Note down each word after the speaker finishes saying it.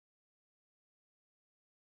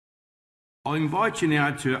I'll invite you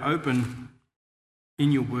now to open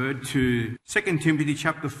in your word to 2 Timothy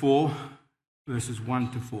chapter 4, verses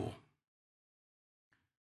 1 to 4.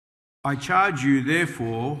 I charge you,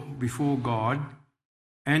 therefore, before God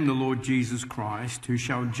and the Lord Jesus Christ, who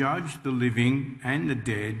shall judge the living and the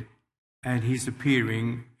dead at his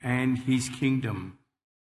appearing and his kingdom.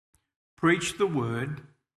 Preach the word,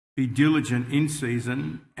 be diligent in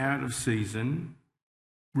season, out of season,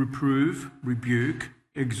 reprove, rebuke,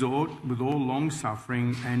 exhort with all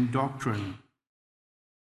long-suffering and doctrine.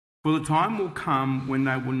 For the time will come when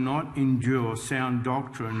they will not endure sound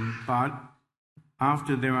doctrine, but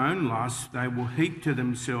after their own lusts they will heap to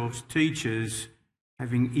themselves teachers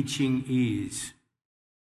having itching ears.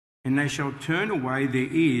 And they shall turn away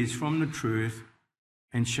their ears from the truth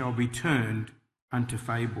and shall be turned unto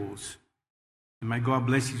fables. And may God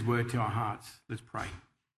bless his word to our hearts. Let's pray.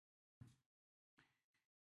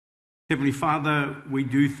 Heavenly Father, we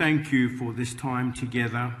do thank you for this time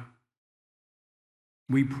together.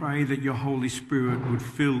 We pray that your Holy Spirit would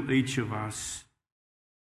fill each of us,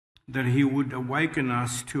 that he would awaken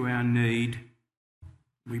us to our need.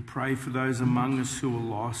 We pray for those among us who are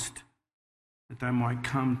lost, that they might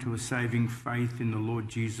come to a saving faith in the Lord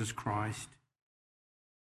Jesus Christ.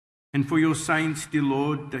 And for your saints, dear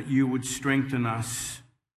Lord, that you would strengthen us,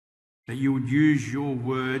 that you would use your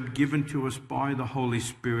word given to us by the Holy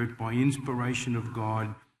Spirit, by inspiration of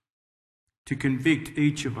God, to convict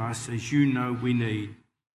each of us as you know we need.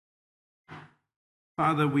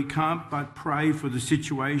 Father, we can't but pray for the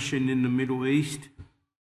situation in the Middle East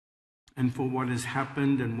and for what has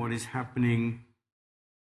happened and what is happening.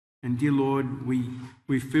 And dear Lord,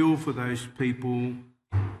 we feel for those people.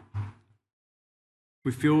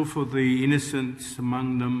 We feel for the innocents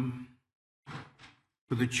among them,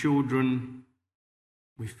 for the children.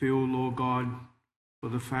 We feel, Lord God, for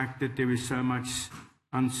the fact that there is so much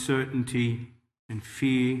uncertainty and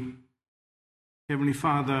fear. Heavenly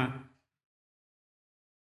Father,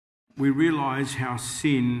 we realise how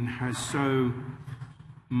sin has so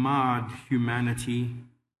marred humanity,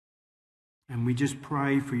 and we just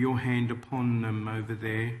pray for your hand upon them over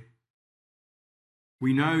there.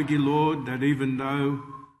 We know, dear Lord, that even though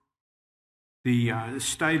the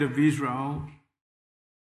state of Israel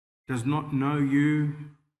does not know you,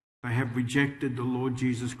 they have rejected the Lord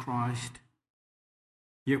Jesus Christ,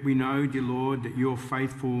 yet we know, dear Lord, that you're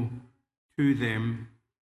faithful to them.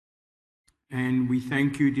 And we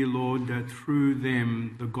thank you, dear Lord, that through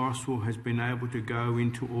them the gospel has been able to go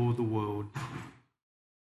into all the world.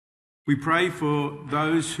 We pray for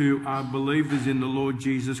those who are believers in the Lord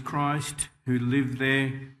Jesus Christ, who live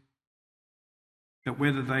there, that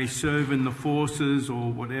whether they serve in the forces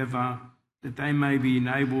or whatever, that they may be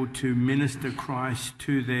enabled to minister Christ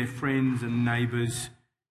to their friends and neighbours.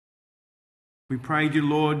 We pray, dear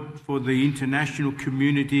Lord, for the international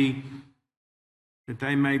community, that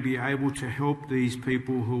they may be able to help these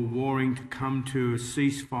people who are warring to come to a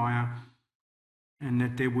ceasefire, and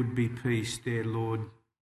that there would be peace there, Lord.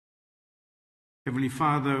 Heavenly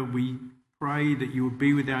Father, we pray that you would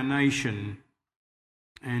be with our nation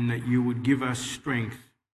and that you would give us strength.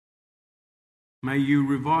 May you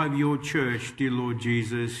revive your church, dear Lord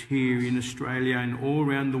Jesus, here in Australia and all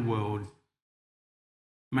around the world.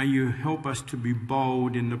 May you help us to be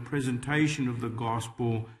bold in the presentation of the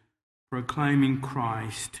gospel, proclaiming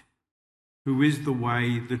Christ, who is the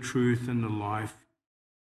way, the truth, and the life.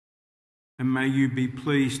 And may you be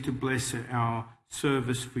pleased to bless our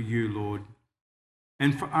service for you, Lord.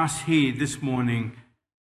 And for us here this morning,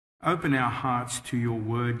 open our hearts to your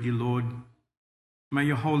word, dear Lord. May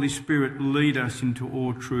your Holy Spirit lead us into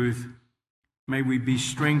all truth. May we be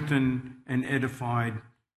strengthened and edified.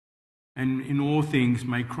 And in all things,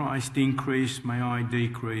 may Christ increase, may I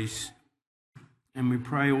decrease. And we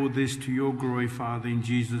pray all this to your glory, Father, in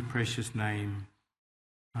Jesus' precious name.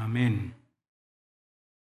 Amen.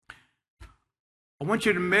 I want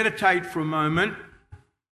you to meditate for a moment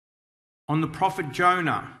on the prophet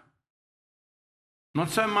Jonah. Not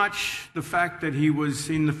so much the fact that he was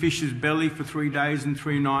in the fish's belly for 3 days and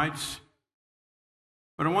 3 nights,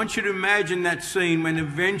 but I want you to imagine that scene when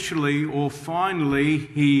eventually or finally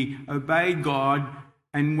he obeyed God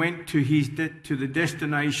and went to the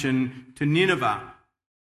destination, to Nineveh.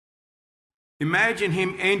 Imagine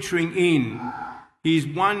him entering in. He's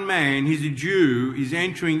one man, he's a Jew, he's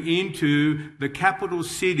entering into the capital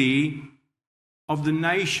city of the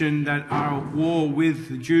nation that are at war with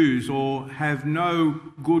the Jews or have no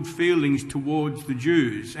good feelings towards the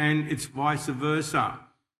Jews, and it's vice versa.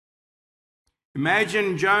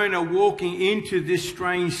 Imagine Jonah walking into this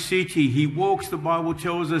strange city. He walks, the Bible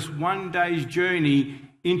tells us, 1 day's journey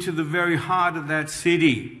into the very heart of that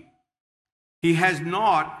city. He has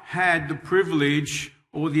not had the privilege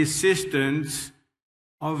or the assistance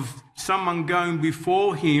of someone going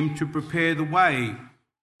before him to prepare the way,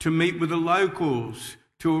 to meet with the locals,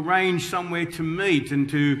 to arrange somewhere to meet and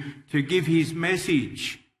to give his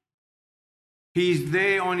message. He's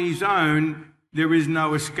there on his own. There is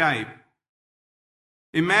no escape.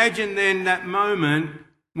 Imagine then that moment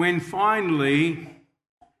when finally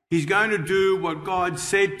he's going to do what God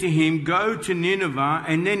said to him, go to Nineveh,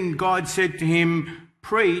 and then God said to him,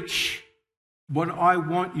 preach what I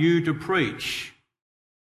want you to preach.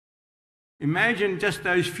 Imagine just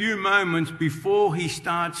those few moments before he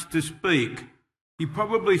starts to speak. He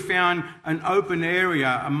probably found an open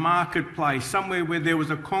area, a marketplace, somewhere where there was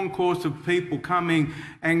a concourse of people coming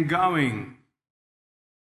and going.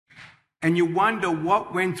 And you wonder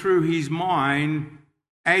what went through his mind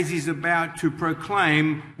as he's about to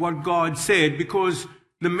proclaim what God said, because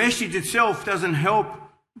the message itself doesn't help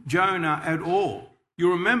Jonah at all.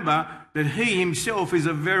 You remember that he himself is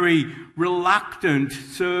a very reluctant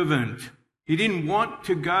servant. He didn't want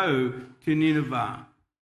to go to Nineveh.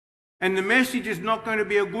 And the message is not going to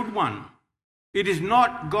be a good one. It is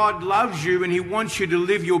not God loves you and he wants you to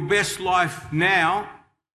live your best life now.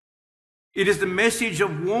 It is the message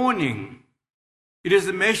of warning. It is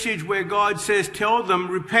the message where God says, tell them,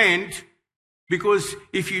 repent, because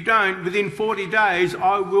if you don't, within 40 days,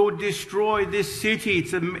 I will destroy this city.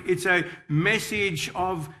 It's a message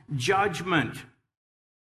of judgment.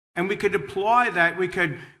 And we could apply that, we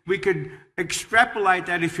could extrapolate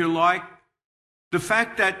that, if you like. The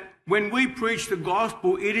fact that when we preach the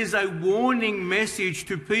gospel, it is a warning message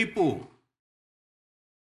to people.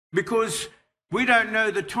 Because we don't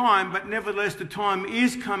know the time, but nevertheless the time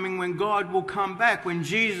is coming when God will come back, when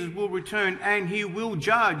Jesus will return and he will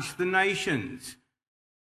judge the nations.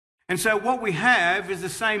 And so what we have is the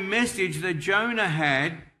same message that Jonah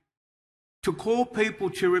had, to call people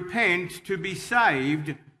to repent, to be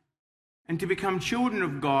saved, and to become children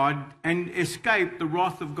of God and escape the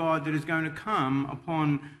wrath of God that is going to come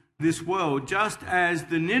upon this world, just as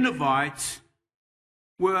the Ninevites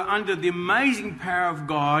were under the amazing power of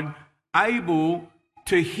God, able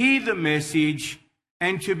to hear the message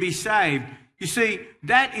and to be saved. You see,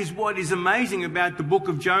 that is what is amazing about the book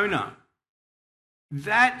of Jonah.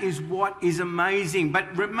 That is what is amazing.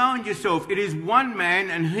 But remind yourself, it is one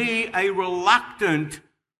man and he a reluctant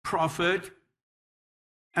prophet.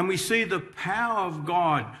 And we see the power of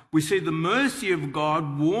God. We see the mercy of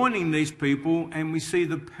God warning these people, and we see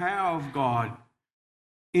the power of God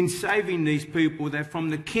in saving these people, that from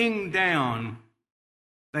the king down,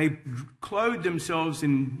 they clothed themselves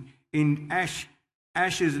in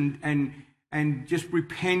ashes and just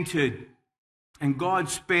repented, and God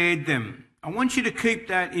spared them. I want you to keep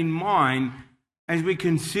that in mind as we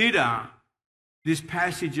consider this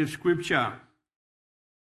passage of Scripture.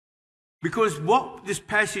 Because what this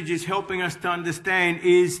passage is helping us to understand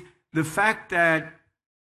is the fact that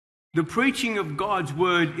the preaching of God's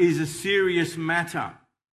word is a serious matter.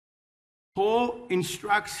 Paul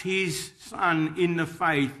instructs his son in the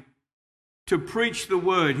faith to preach the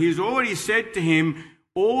word. He's already said to him,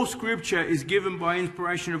 all scripture is given by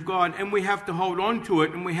inspiration of God, and we have to hold on to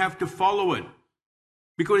it and we have to follow it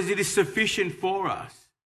because it is sufficient for us.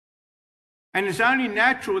 And it's only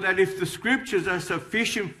natural that if the scriptures are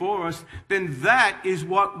sufficient for us, then that is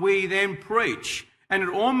what we then preach. And it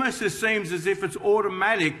almost seems as if it's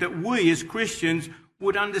automatic that we as Christians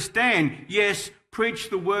would understand, yes, preach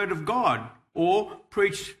the word of God or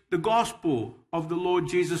preach the gospel of the Lord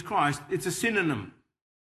Jesus Christ. It's a synonym.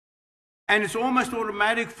 And it's almost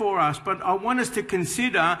automatic for us, but I want us to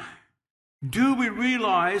consider, do we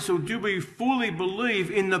realize or do we fully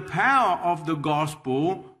believe in the power of the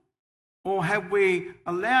gospel? Or have we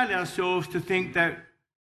allowed ourselves to think that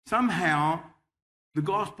somehow the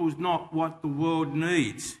gospel is not what the world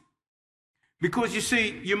needs? Because you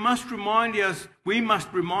see, we must remind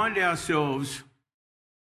ourselves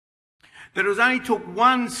that it only took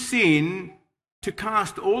one sin to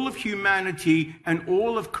cast all of humanity and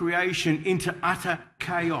all of creation into utter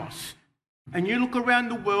chaos. And you look around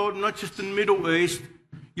the world, not just in the Middle East,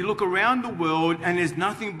 you look around the world and there's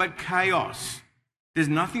nothing but chaos. There's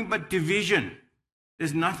nothing but division.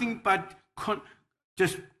 There's nothing but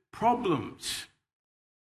just problems.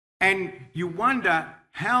 And you wonder,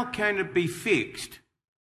 how can it be fixed?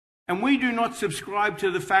 And we do not subscribe to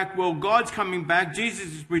the fact, well, God's coming back, Jesus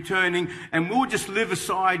is returning, and we'll just live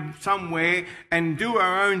aside somewhere and do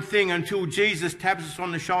our own thing until Jesus taps us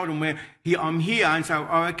on the shoulder and I'm here, and so,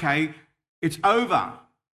 oh, okay, it's over.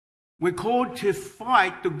 We're called to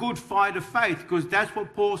fight the good fight of faith, because that's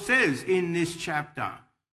what Paul says in this chapter.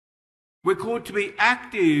 We're called to be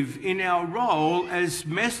active in our role as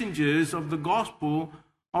messengers of the gospel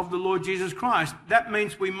of the Lord Jesus Christ. That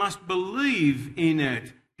means we must believe in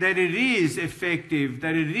it, that it is effective,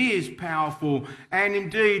 that it is powerful. And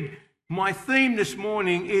indeed, my theme this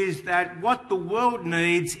morning is that what the world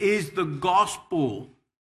needs is the gospel.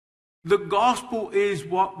 The gospel is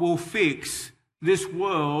what will fix this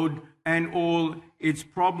world and all its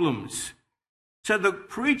problems. So the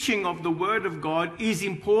preaching of the word of God is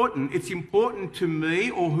important. It's important to me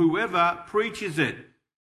or whoever preaches it.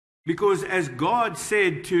 Because as God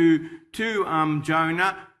said to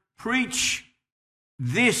Jonah, preach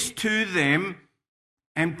this to them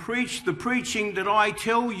and preach the preaching that I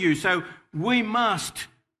tell you. So we must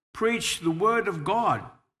preach the word of God,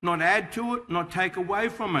 not add to it, not take away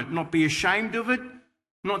from it, not be ashamed of it,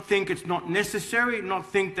 not think it's not necessary, not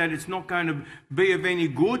think that it's not going to be of any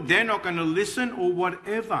good, they're not going to listen or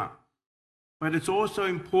whatever. But it's also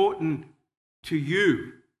important to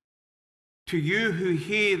you who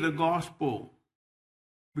hear the gospel,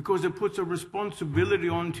 because it puts a responsibility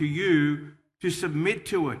onto you to submit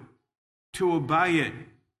to it, to obey it,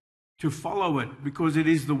 to follow it, because it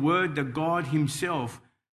is the word that God himself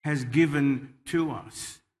has given to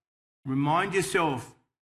us. Remind yourself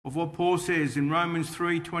of what Paul says in Romans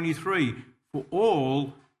 3:23, for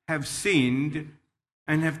all have sinned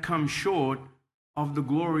and have come short of the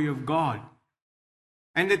glory of God.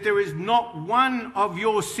 And that there is not one of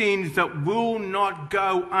your sins that will not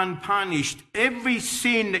go unpunished. Every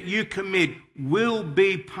sin that you commit will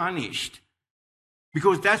be punished,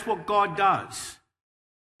 because that's what God does.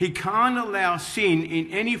 He can't allow sin in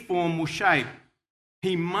any form or shape.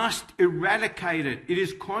 He must eradicate it. It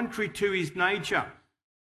is contrary to his nature.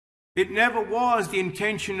 It never was the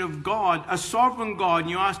intention of God, a sovereign God. And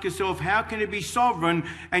you ask yourself, how can he be sovereign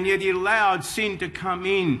and yet he allowed sin to come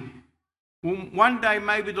in? Well, one day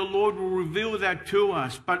maybe the Lord will reveal that to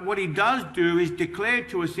us. But what he does do is declare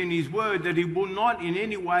to us in his word that he will not in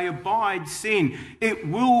any way abide sin. It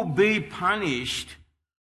will be punished.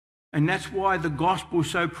 And that's why the gospel is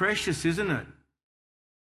so precious, isn't it?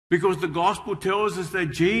 Because the gospel tells us that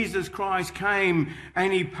Jesus Christ came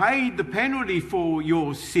and he paid the penalty for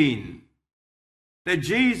your sin. That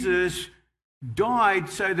Jesus died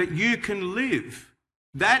so that you can live.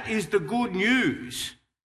 That is the good news.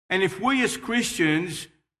 And if we as Christians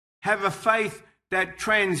have a faith that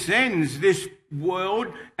transcends this world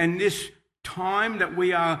and this time that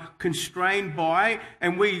we are constrained by,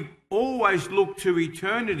 and we always look to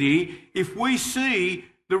eternity, if we see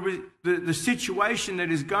the situation that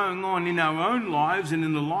is going on in our own lives and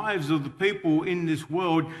in the lives of the people in this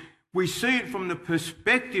world, we see it from the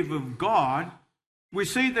perspective of God. We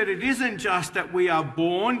see that it isn't just that we are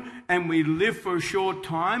born and we live for a short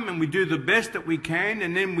time and we do the best that we can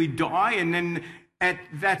and then we die and then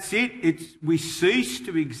that's it. We cease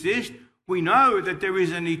to exist. We know that there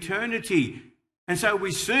is an eternity. And so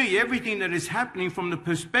we see everything that is happening from the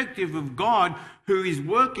perspective of God, who is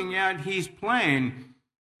working out his plan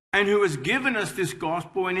and who has given us this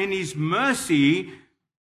gospel, and in his mercy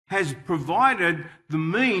has provided the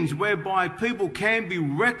means whereby people can be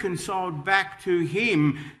reconciled back to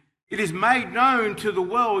him. It is made known to the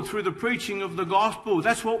world through the preaching of the gospel.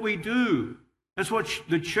 That's what we do. That's what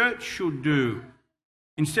the church should do.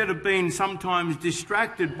 Instead of being sometimes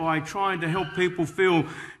distracted by trying to help people feel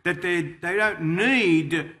that they don't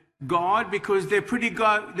need God because they're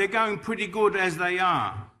going pretty good as they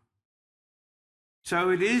are.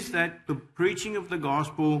 So it is that the preaching of the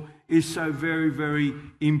gospel is so very, very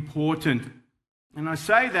important. And I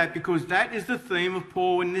say that because that is the theme of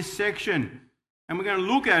Paul in this section. And we're going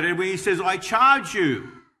to look at it where he says, I charge you,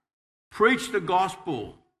 preach the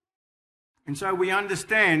gospel. And so we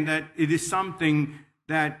understand that it is something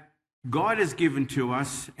that God has given to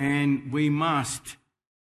us and we must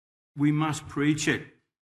preach it.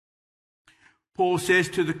 Paul says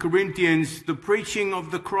to the Corinthians, the preaching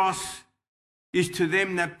of the cross is to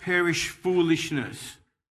them that perish foolishness.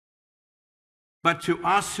 But to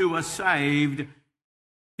us who are saved,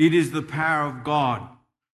 it is the power of God.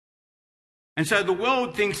 And so the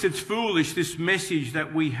world thinks it's foolish, this message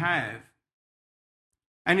that we have.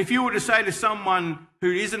 And if you were to say to someone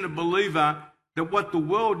who isn't a believer that what the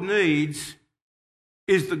world needs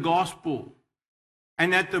is the gospel,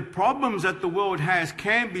 and that the problems that the world has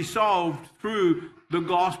can be solved through the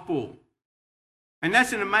gospel. And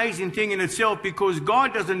that's an amazing thing in itself, because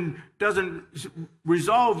God doesn't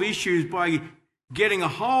resolve issues by getting a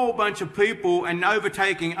whole bunch of people and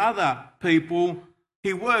overtaking other people.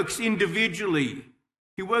 He works individually.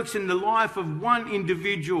 He works in the life of one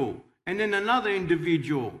individual and then another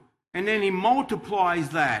individual, and then he multiplies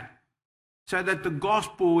that. so that the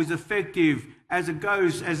gospel is effective as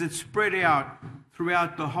it's spread out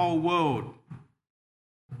throughout the whole world.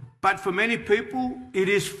 But for many people, it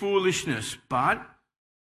is foolishness. But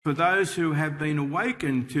for those who have been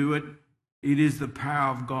awakened to it, it is the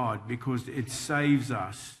power of God, because it saves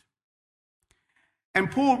us.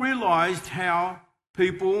 And Paul realized that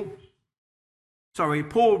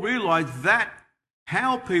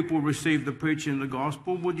how people receive the preaching of the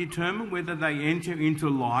gospel will determine whether they enter into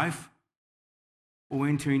life or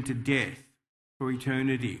enter into death for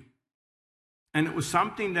eternity. And it was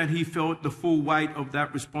something that he felt the full weight of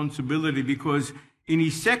that responsibility, because in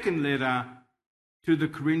his second letter to the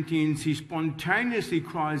Corinthians, he spontaneously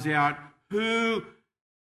cries out, "Who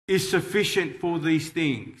is sufficient for these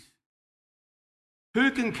things?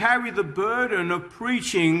 Who can carry the burden of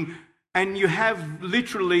preaching, and you have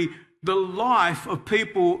literally the life of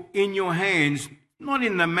people in your hands, not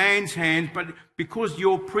in the man's hands, but because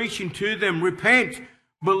you're preaching to them, repent,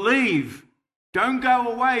 believe, don't go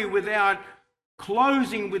away without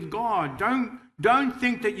closing with God. Don't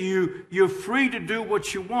think that you're free to do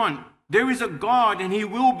what you want. There is a God, and he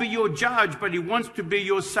will be your judge, but he wants to be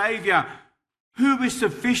your savior. Who is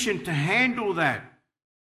sufficient to handle that?"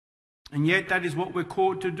 And yet that is what we're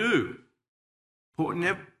called to do.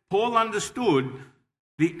 Paul understood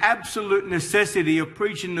the absolute necessity of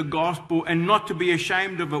preaching the gospel and not to be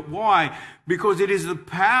ashamed of it. Why? Because it is the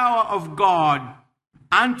power of God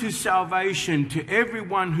unto salvation to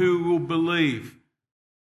everyone who will believe.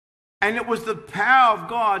 And it was the power of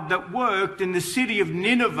God that worked in the city of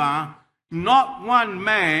Nineveh, not one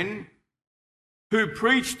man who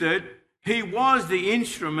preached it. He was the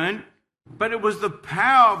instrument, but it was the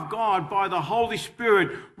power of God by the Holy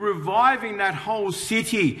Spirit reviving that whole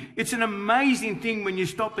city. It's an amazing thing when you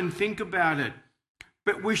stop and think about it.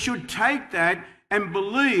 But we should take that and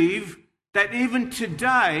believe that even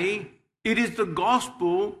today it is the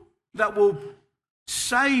gospel that will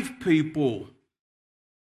save people.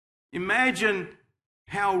 Imagine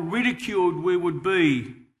how ridiculed we would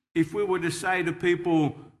be if we were to say to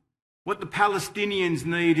people, what the Palestinians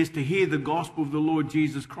need is to hear the gospel of the Lord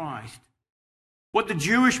Jesus Christ. What the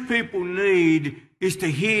Jewish people need is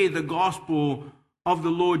to hear the gospel of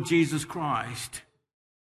the Lord Jesus Christ.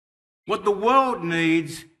 What the world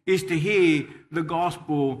needs is to hear the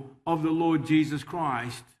gospel of the Lord Jesus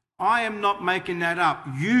Christ. I am not making that up.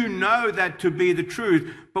 You know that to be the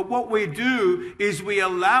truth. But what we do is we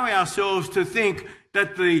allow ourselves to think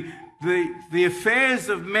that the affairs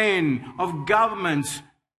of men, of governments,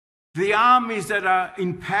 the armies that are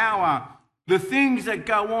in power, the things that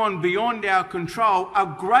go on beyond our control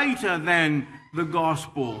are greater than the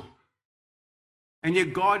gospel. And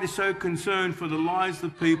yet God is so concerned for the lives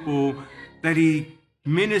of people that he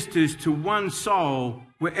ministers to one soul,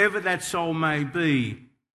 wherever that soul may be,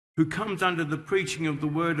 who comes under the preaching of the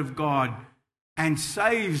word of God and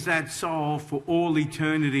saves that soul for all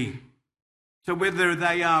eternity. So whether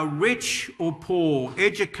they are rich or poor,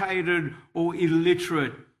 educated or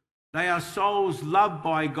illiterate, they are souls loved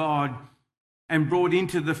by God and brought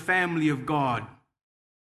into the family of God.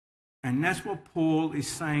 And that's what Paul is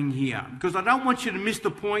saying here. Because I don't want you to miss the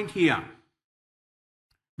point here.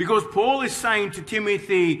 Because Paul is saying to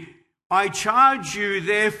Timothy, I charge you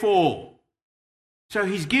therefore. So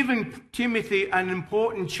he's giving Timothy an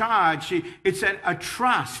important charge. It's a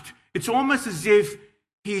trust. It's almost as if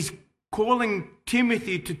he's calling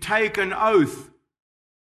Timothy to take an oath.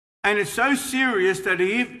 And it's so serious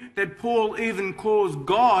that Paul even calls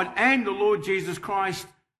God and the Lord Jesus Christ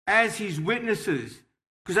as his witnesses.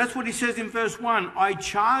 Because that's what he says in verse 1. I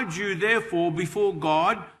charge you therefore before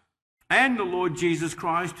God and the Lord Jesus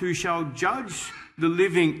Christ, who shall judge the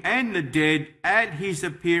living and the dead at his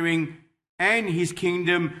appearing and his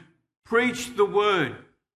kingdom. Preach the word.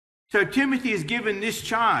 So Timothy is given this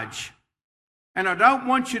charge. And I don't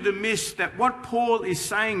want you to miss that what Paul is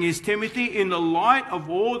saying is, Timothy, in the light of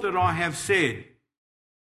all that I have said,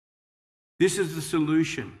 this is the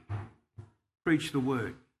solution. Preach the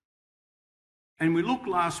word. And we looked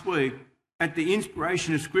last week at the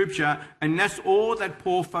inspiration of Scripture, and that's all that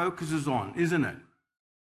Paul focuses on, isn't it?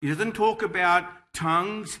 He doesn't talk about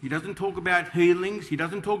tongues. He doesn't talk about healings. He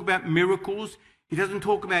doesn't talk about miracles. He doesn't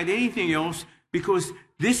talk about anything else, because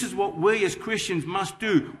this is what we as Christians must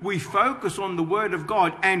do. We focus on the Word of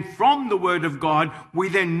God, and from the Word of God, we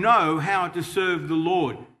then know how to serve the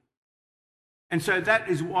Lord. And so that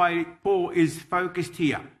is why Paul is focused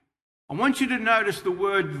here. I want you to notice the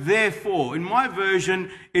word therefore. In my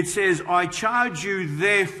version, it says, I charge you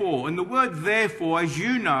therefore. And the word therefore, as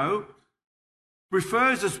you know,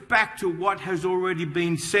 refers us back to what has already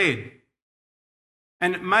been said.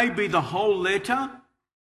 And it may be the whole letter,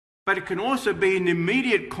 but it can also be in the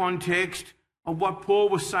immediate context of what Paul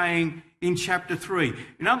was saying in chapter 3.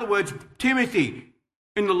 In other words, Timothy,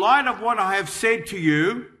 in the light of what I have said to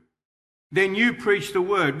you, then you preach the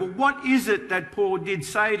word. Well, what is it that Paul did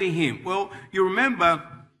say to him? Well, you remember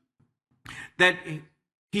that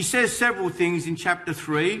he says several things in chapter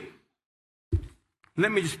 3.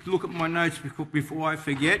 Let me just look at my notes before I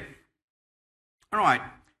forget. All right.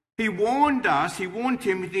 He warned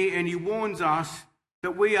Timothy, and he warns us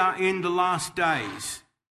that we are in the last days.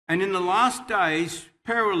 And in the last days,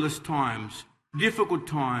 perilous times, difficult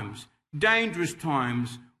times, dangerous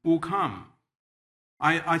times will come.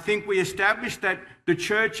 I think we established that the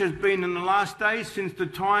church has been in the last days since the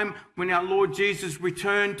time when our Lord Jesus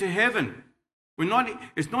returned to heaven.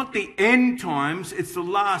 It's not the end times, it's the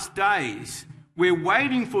last days. We're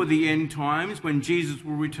waiting for the end times when Jesus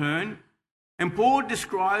will return. And Paul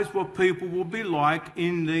describes what people will be like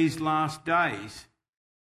in these last days.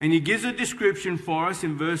 And he gives a description for us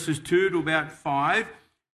in verses 2 to about 5.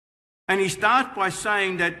 And he starts by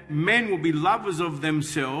saying that men will be lovers of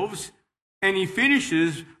themselves. And he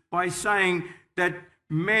finishes by saying that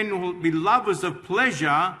men will be lovers of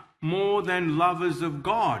pleasure more than lovers of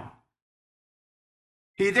God.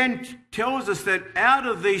 He then tells us that out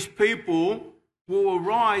of these people will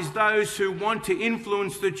arise those who want to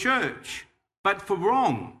influence the church, but for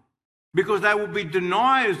wrong, because they will be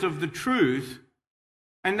deniers of the truth,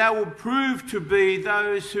 and they will prove to be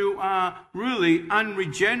those who are really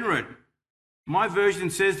unregenerate. My version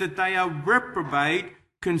says that they are reprobate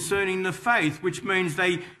concerning the faith, which means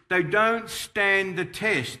they don't stand the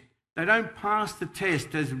test. They don't pass the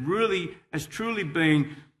test as truly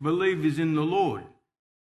being believers in the Lord.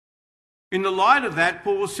 In the light of that,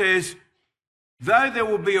 Paul says, though there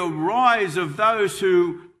will be a rise of those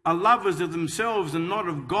who are lovers of themselves and not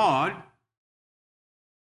of God,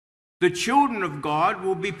 the children of God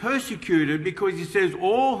will be persecuted, because he says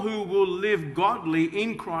all who will live godly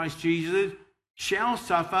in Christ Jesus shall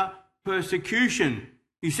suffer persecution.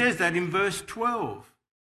 He says that in verse 12.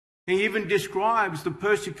 He even describes the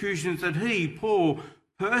persecutions that he, Paul,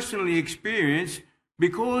 personally experienced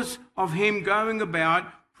because of him going about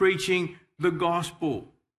preaching the gospel.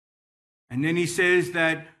 And then he says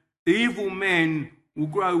that evil men will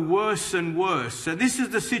grow worse and worse. So this is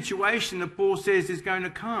the situation that Paul says is going to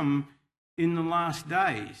come in the last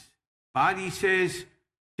days. But he says,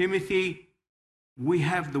 Timothy, we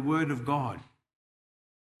have the word of God.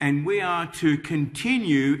 And we are to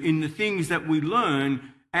continue in the things that we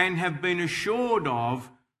learn and have been assured of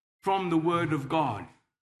from the word of God.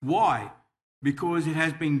 Why? Because it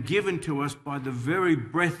has been given to us by the very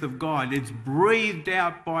breath of God. It's breathed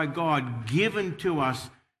out by God, given to us.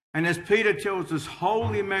 And as Peter tells us,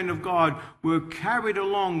 holy men of God were carried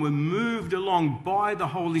along, were moved along by the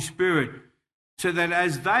Holy Spirit, so that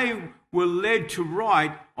as they were led to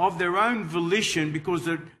write of their own volition, because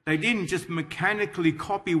they didn't just mechanically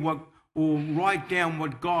copy or write down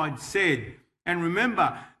what God said. And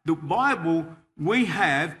remember, the Bible we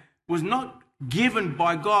have was not given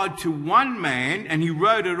by God to one man and he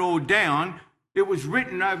wrote it all down. It was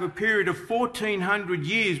written over a period of 1400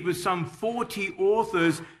 years with some 40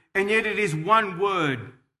 authors, and yet it is one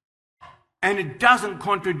word. And it doesn't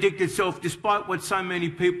contradict itself, despite what so many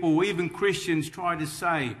people, even Christians, try to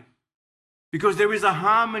say. Because there is a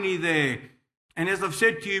harmony there. And as I've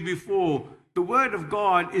said to you before, the Word of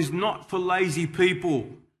God is not for lazy people.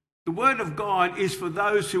 The Word of God is for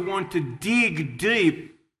those who want to dig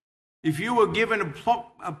deep. If you were given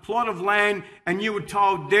a plot of land and you were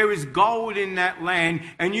told there is gold in that land,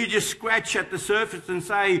 and you just scratch at the surface and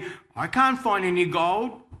say, I can't find any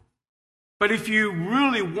gold. But if you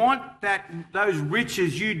really want those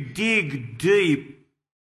riches, you dig deep.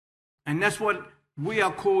 And that's what we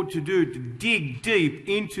are called to do, to dig deep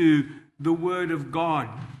into the Word of God.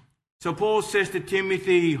 So Paul says to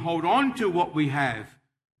Timothy, hold on to what we have.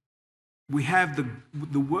 We have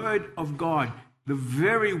the Word of God, the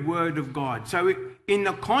very Word of God. So in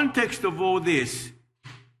the context of all this,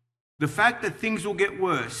 the fact that things will get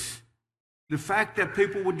worse, the fact that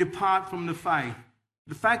people will depart from the faith,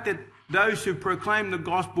 the fact that those who proclaim the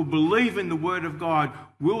gospel, believe in the Word of God,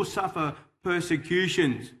 will suffer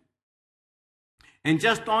persecutions. And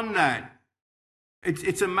just on that,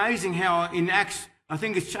 it's amazing how in Acts, I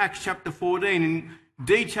think it's Acts chapter 14, in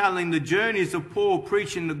detailing the journeys of Paul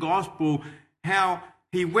preaching the gospel, how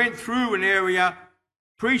he went through an area,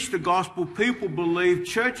 preached the gospel, people believed,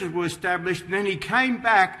 churches were established, and then he came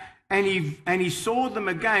back and he saw them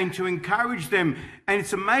again to encourage them. And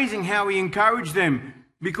it's amazing how he encouraged them,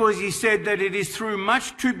 because he said that it is through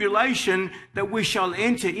much tribulation that we shall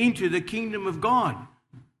enter into the kingdom of God.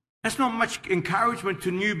 That's not much encouragement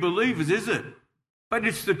to new believers, is it? But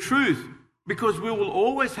it's the truth, because we will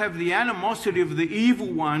always have the animosity of the evil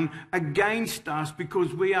one against us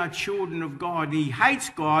because we are children of God. He hates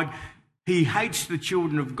God. He hates the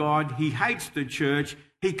children of God. He hates the church.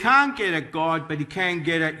 He can't get at God, but he can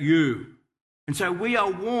get at you. And so we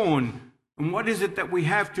are warned. And what is it that we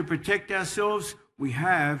have to protect ourselves? We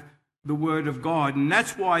have the Word of God. And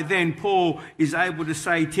that's why then Paul is able to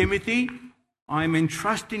say, Timothy, I'm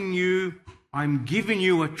entrusting you, I'm giving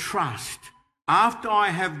you a trust. After I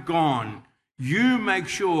have gone, you make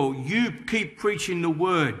sure you keep preaching the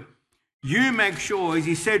Word. You make sure, as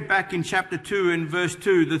he said back in chapter 2 and verse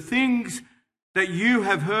 2, the things that you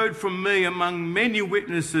have heard from me among many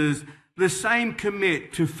witnesses, the same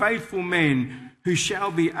commit to faithful men who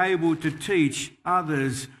shall be able to teach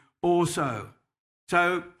others also.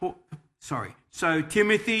 So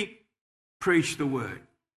Timothy, preach the Word.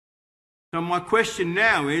 So my question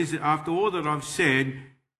now is, after all that I've said,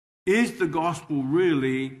 is the gospel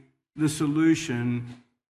really the solution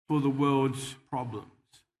for the world's problems?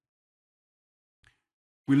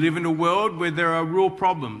 We live in a world where there are real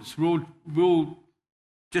problems, real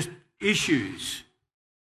just issues.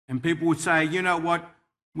 And people would say, you know what?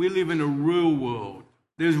 We live in a real world.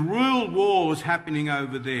 There's real wars happening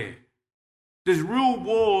over there. There's real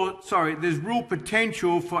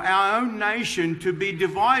potential for our own nation to be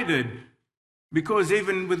divided. Because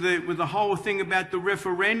even with the whole thing about the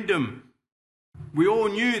referendum, we all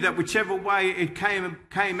knew that whichever way it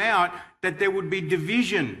came out, that there would be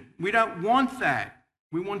division. We don't want that.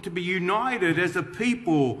 We want to be united as a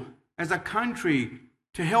people, as a country,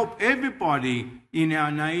 to help everybody in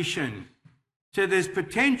our nation. So there's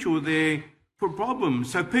potential there for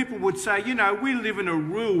problems. So people would say, you know, we live in a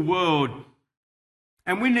real world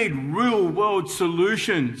and we need real world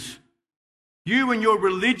solutions. You and your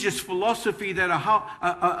religious philosophy that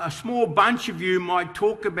a small bunch of you might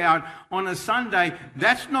talk about on a Sunday,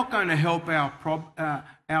 that's not going to help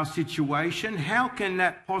our situation. How can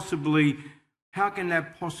that possibly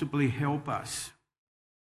help us?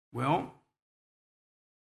 Well,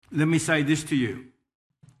 let me say this to you.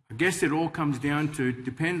 I guess it all comes down to, it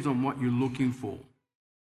depends on what you're looking for.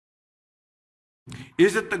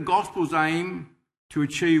 Is it the gospel's aim to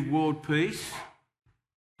achieve world peace?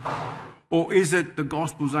 Or is it the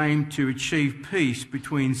gospel's aim to achieve peace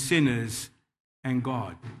between sinners and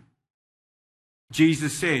God?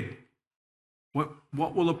 Jesus said,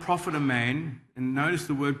 what will it profit a man? And notice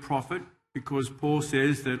the word profit, because Paul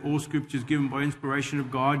says that all scripture is given by inspiration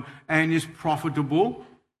of God and is profitable.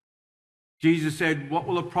 Jesus said, what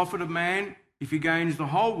will it profit a man if he gains the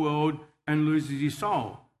whole world and loses his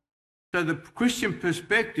soul? So the Christian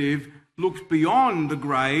perspective looks beyond the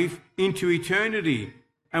grave into eternity.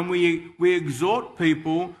 And we exhort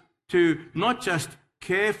people to not just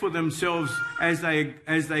care for themselves as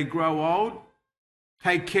they grow old,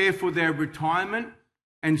 take care for their retirement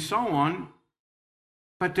and so on,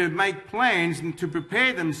 but to make plans and to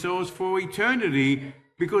prepare themselves for eternity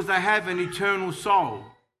because they have an eternal soul.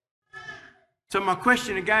 So my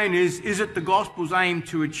question again is it the gospel's aim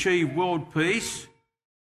to achieve world peace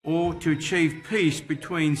or to achieve peace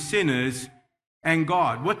between sinners and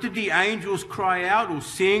God? What did the angels cry out or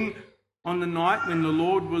sing on the night when the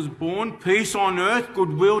Lord was born? Peace on earth,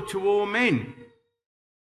 goodwill to all men.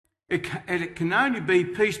 It can only be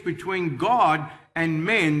peace between God and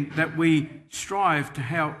men that we strive to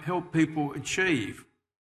help people achieve.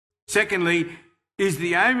 Secondly, is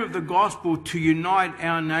the aim of the gospel to unite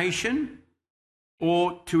our nation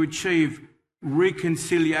or to achieve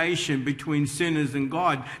reconciliation between sinners and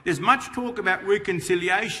God? There's much talk about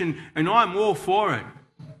reconciliation, and I'm all for it.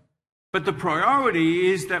 But the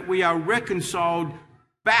priority is that we are reconciled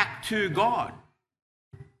back to God.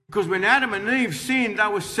 Because when Adam and Eve sinned, they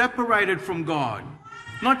were separated from God.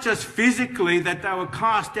 Not just physically, that they were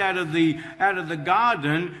cast out of the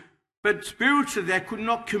garden, but spiritually they could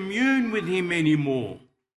not commune with him anymore.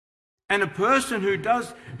 And a person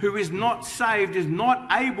who is not saved is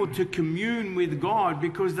not able to commune with God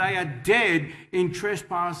because they are dead in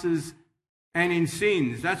trespasses and in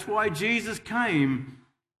sins. That's why Jesus came,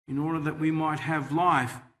 in order that we might have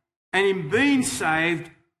life. And in being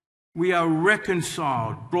saved, we are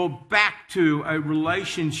reconciled, brought back to a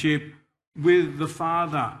relationship with the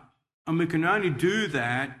Father. And we can only do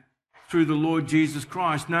that through the Lord Jesus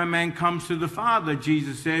Christ. No man comes to the Father,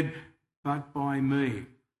 Jesus said, but by me.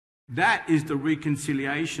 That is the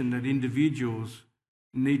reconciliation that individuals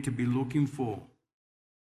need to be looking for.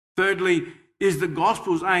 Thirdly, is the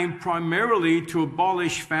gospel's aim primarily to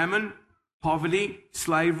abolish famine, poverty,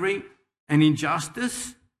 slavery, and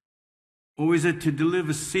injustice? Or is it to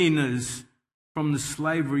deliver sinners from the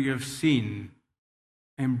slavery of sin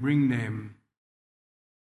and bring them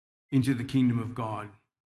into the kingdom of God.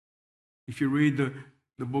 If you read the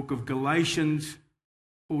book of Galatians,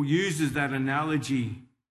 Paul uses that analogy.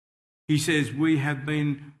 He says we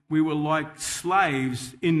were like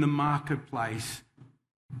slaves in the marketplace,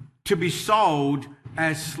 to be sold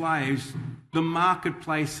as slaves, the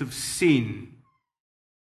marketplace of sin.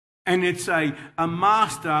 And it's a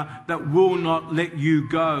master that will not let you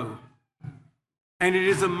go. And it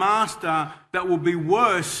is a master that will be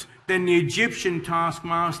worse than the Egyptian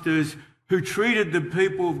taskmasters who treated the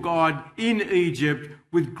people of God in Egypt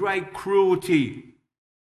with great cruelty.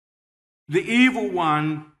 The evil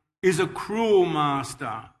one is a cruel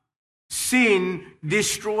master. Sin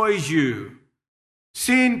destroys you.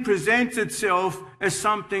 Sin presents itself as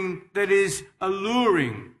something that is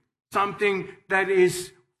alluring, something that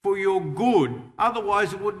is for your good.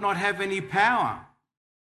 Otherwise, it would not have any power.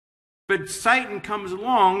 But Satan comes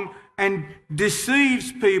along and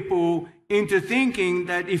deceives people into thinking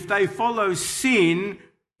that if they follow sin,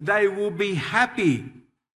 they will be happy.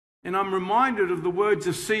 And I'm reminded of the words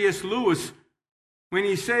of C.S. Lewis when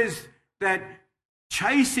he says that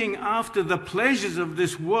chasing after the pleasures of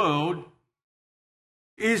this world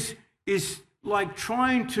is like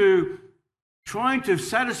trying to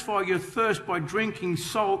satisfy your thirst by drinking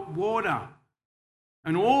salt water.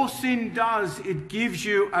 And all sin does, it gives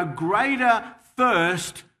you a greater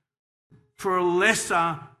thirst for a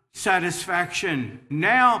lesser satisfaction.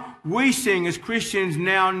 Now we sing as Christians,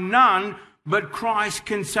 now none but Christ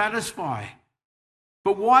can satisfy.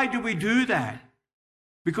 But why do we do that?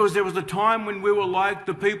 Because there was a time when we were like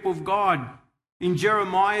the people of God in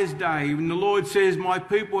Jeremiah's day, when the Lord says, my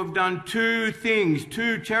people have done two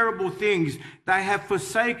terrible things. They have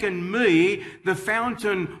forsaken me, the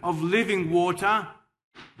fountain of living water,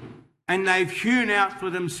 and they've hewn out for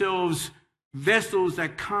themselves vessels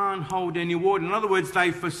that can't hold any water. In other words,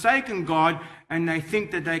 they've forsaken God and they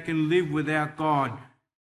think that they can live without God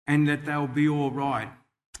and that they'll be all right.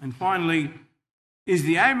 And finally, is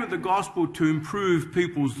the aim of the gospel to improve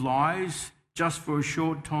people's lives just for a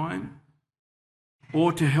short time,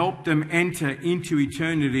 or to help them enter into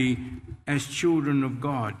eternity as children of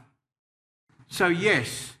God? So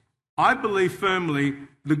yes, I believe firmly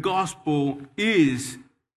the gospel is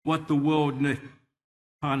what the world needs.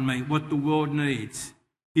 What the world needs.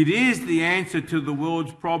 It is the answer to the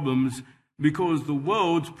world's problems, because the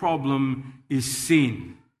world's problem is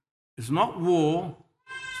sin. It's not war,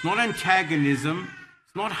 it's not antagonism,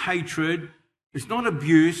 it's not hatred, it's not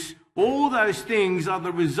abuse. All those things are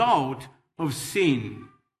the result of sin.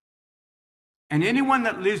 And anyone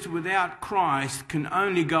that lives without Christ can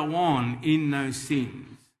only go on in those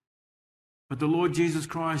sins. But the Lord Jesus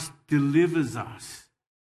Christ delivers us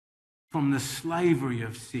from the slavery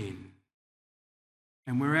of sin.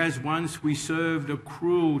 And whereas once we served a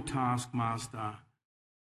cruel taskmaster,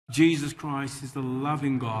 Jesus Christ is the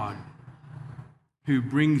loving God who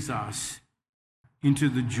brings us into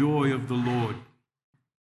the joy of the Lord.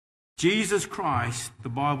 Jesus Christ, the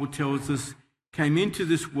Bible tells us, came into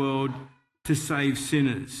this world to save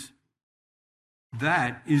sinners.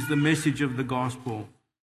 That is the message of the gospel.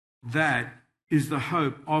 That is the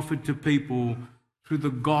hope offered to people through the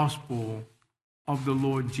gospel of the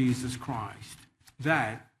Lord Jesus Christ.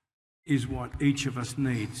 That is what each of us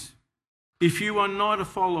needs. If you are not a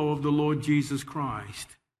follower of the Lord Jesus Christ,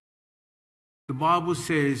 the Bible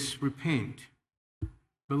says, repent,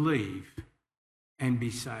 believe, and be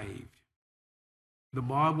saved. The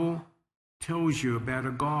Bible tells you about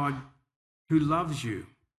a God who loves you,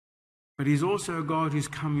 but he's also a God who's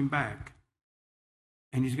coming back,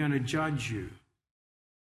 and he's going to judge you.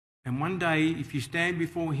 And one day, if you stand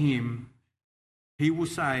before him, he will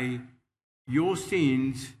say, your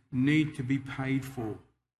sins need to be paid for.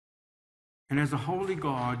 And as a holy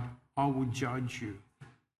God, I will judge you.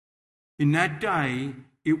 In that day,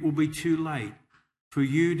 it will be too late for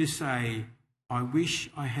you to say, I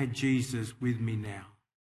wish I had Jesus with me now.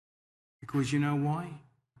 Because you know why?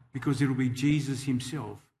 Because it'll be Jesus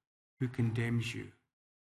himself who condemns you.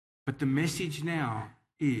 But the message now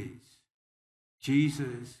is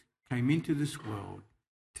Jesus came into this world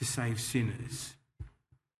to save sinners.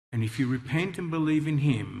 And if you repent and believe in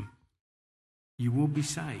him, you will be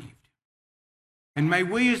saved. And may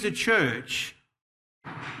we as a church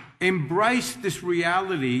embrace this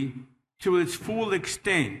reality to its full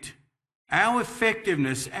extent. Our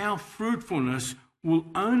effectiveness, our fruitfulness will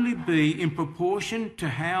only be in proportion to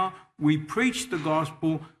how we preach the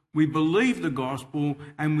gospel, we believe the gospel,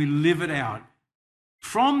 and we live it out.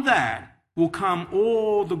 From that, will come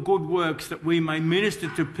all the good works that we may minister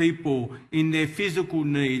to people in their physical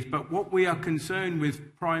needs, but what we are concerned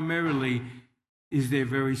with primarily is their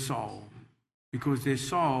very soul, because their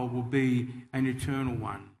soul will be an eternal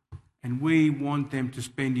one, and we want them to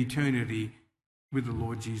spend eternity with the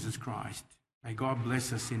Lord Jesus Christ. May God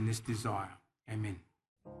bless us in this desire. Amen.